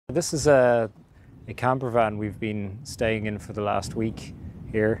This is a camper van we've been staying in for the last week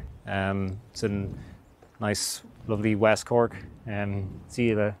here. It's in nice, lovely West Cork.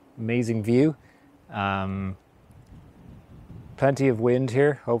 See the amazing view. Plenty of wind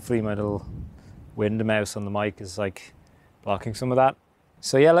here. Hopefully my little wind mouse on the mic is like blocking some of that.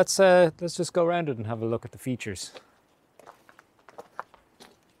 So yeah, let's just go around it and have a look at the features.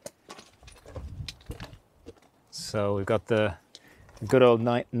 So we've got the good old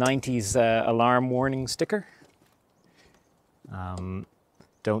 90s alarm warning sticker.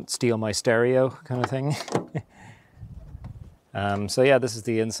 Don't steal my stereo kind of thing. So yeah, this is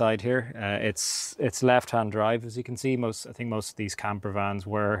the inside here. It's left-hand drive, as you can see. I think most of these camper vans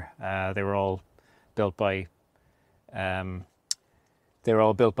were. They were all built by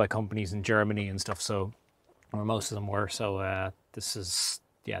companies in Germany and stuff. So, or most of them were. So this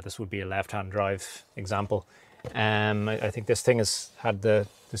would be a left-hand drive example. I think this thing has had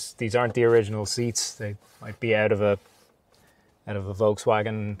these aren't the original seats. They might be out of a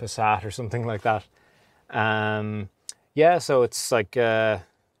Volkswagen Passat or something like that. Yeah, so it's like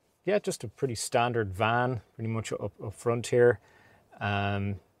just a pretty standard van, pretty much up front here.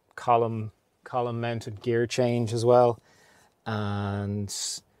 Column mounted gear change as well, and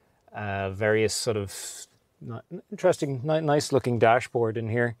various sort of interesting, nice looking dashboard in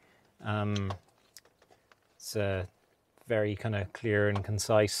here. It's very kind of clear and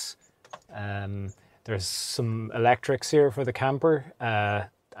concise. There's some electrics here for the camper. I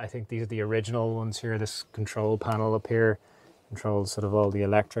think these are the original ones here. This control panel up here controls sort of all the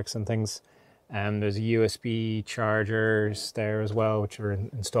electrics and things. There's USB chargers there as well, which were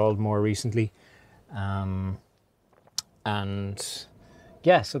installed more recently. And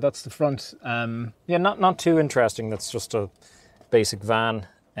yeah, so that's the front. Yeah, not too interesting. That's just a basic van.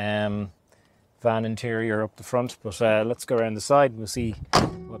 Van interior up the front, but let's go around the side and we'll see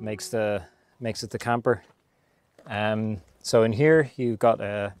what makes it the camper. So in here you've got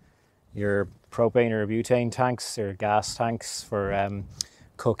your propane or butane tanks, or gas tanks for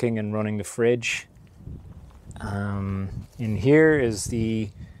cooking and running the fridge. In here is the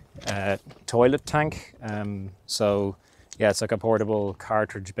toilet tank. So yeah, it's like a portable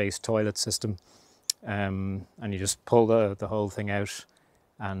cartridge-based toilet system, and you just pull the whole thing out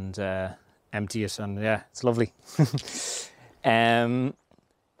and empty it, and yeah, it's lovely.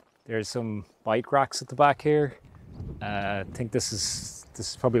 There's some bike racks at the back here. I think this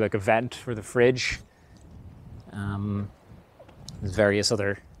is probably like a vent for the fridge. There's various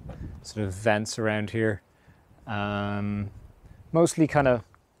other sort of vents around here. Mostly kind of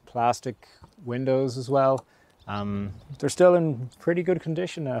plastic windows as well. They're still in pretty good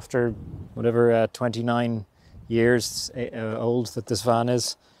condition after whatever 29 years old that this van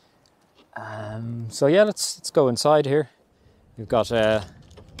is. So yeah, let's go inside here. You've got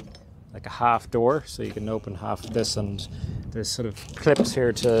like a half door, so you can open half of this, and there's sort of clips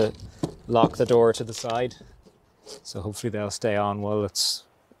here to lock the door to the side. So hopefully they'll stay on while it's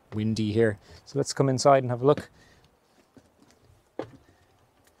windy here. So let's come inside and have a look.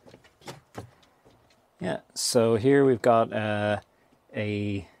 Yeah, so here we've got just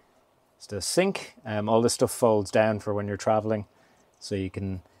a sink. All this stuff folds down for when you're traveling, so you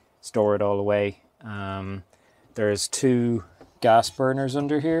can store it all away. There's 2 gas burners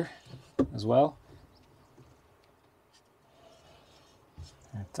under here as well.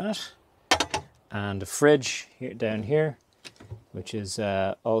 Like that. And a fridge here down here, which is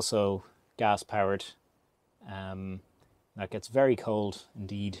also gas powered. That gets very cold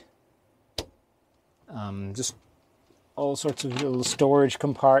indeed. Just all sorts of little storage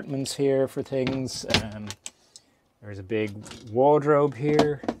compartments here for things. There's a big wardrobe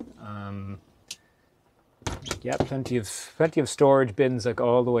here. Yeah, plenty of storage bins like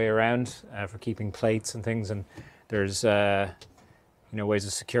all the way around for keeping plates and things. And there's ways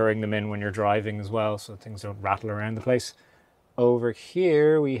of securing them in when you're driving as well, so things don't rattle around the place. Over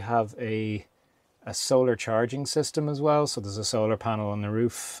here we have a solar charging system as well. So there's a solar panel on the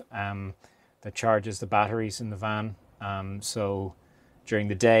roof that charges the batteries in the van. So during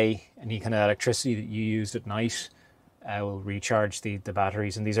the day, any kind of electricity that you used at night will recharge the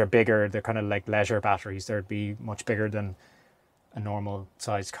batteries. And these are bigger. They're kind of like leisure batteries. They'd be much bigger than a normal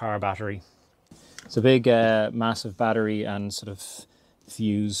sized car battery. It's a big massive battery and sort of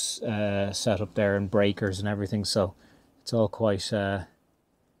fuse set up there, and breakers and everything. So it's all quite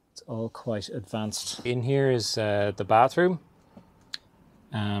advanced. In here is the bathroom.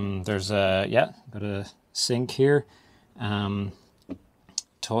 There's got a sink here. It's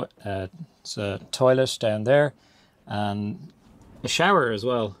a toilet down there, and a shower as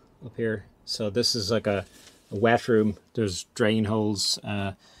well up here. So this is like a wet room. There's drain holes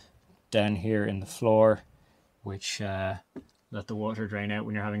down here in the floor, which let the water drain out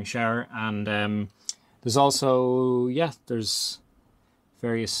when you're having a shower. And there's also, yeah, there's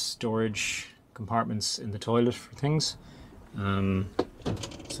various storage compartments in the toilet for things.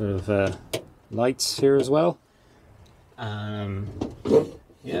 Sort of lights here as well. Yeah,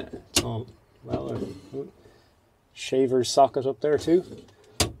 it's all well. Shaver socket up there too.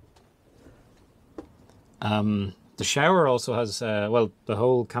 The shower also has, well, the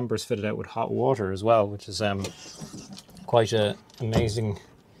whole camper's fitted out with hot water as well, which is quite a amazing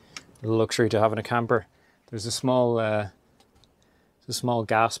luxury to have in a camper. There's a small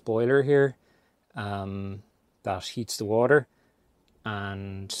gas boiler here that heats the water,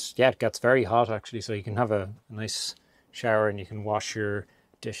 and yeah, it gets very hot actually, so you can have a nice shower and you can wash your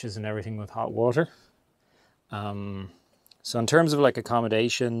dishes and everything with hot water. So in terms of like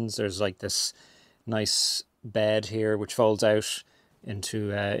accommodations, there's like this nice bed here which folds out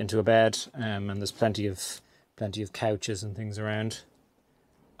into a bed, and there's plenty of couches and things around.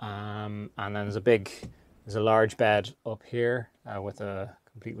 And then there's a large bed up here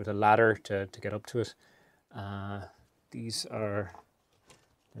complete with a ladder to get up to it.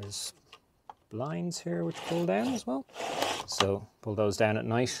 There's blinds here which pull down as well, so pull those down at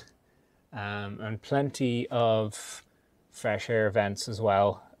night. And plenty of fresh air vents as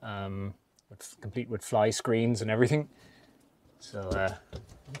well, complete with fly screens and everything, so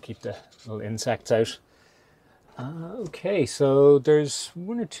keep the little insects out. Okay, so there's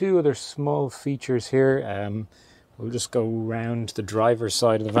one or two other small features here. We'll just go round the driver's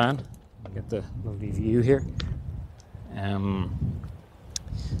side of the van and get the lovely view here.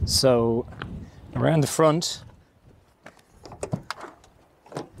 So around the front,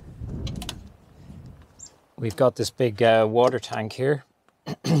 we've got this big water tank here,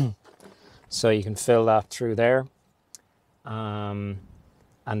 so you can fill that through there, and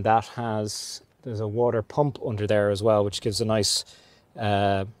there's a water pump under there as well, which gives a nice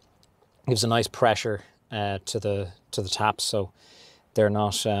pressure to the taps, so they're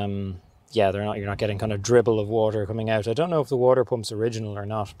not you're not getting kind of dribble of water coming out. I don't know if the water pump's original or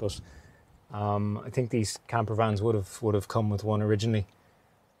not, but I think these camper vans would have come with one originally.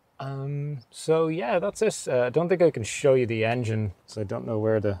 So yeah, that's it. I don't think I can show you the engine, so I don't know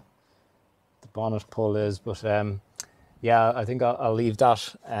where the bonnet pull is, but yeah, I think I'll leave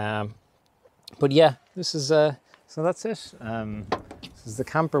that. But yeah, this is so that's it. This is the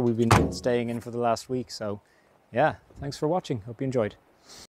camper we've been staying in for the last week. So yeah, thanks for watching. Hope you enjoyed.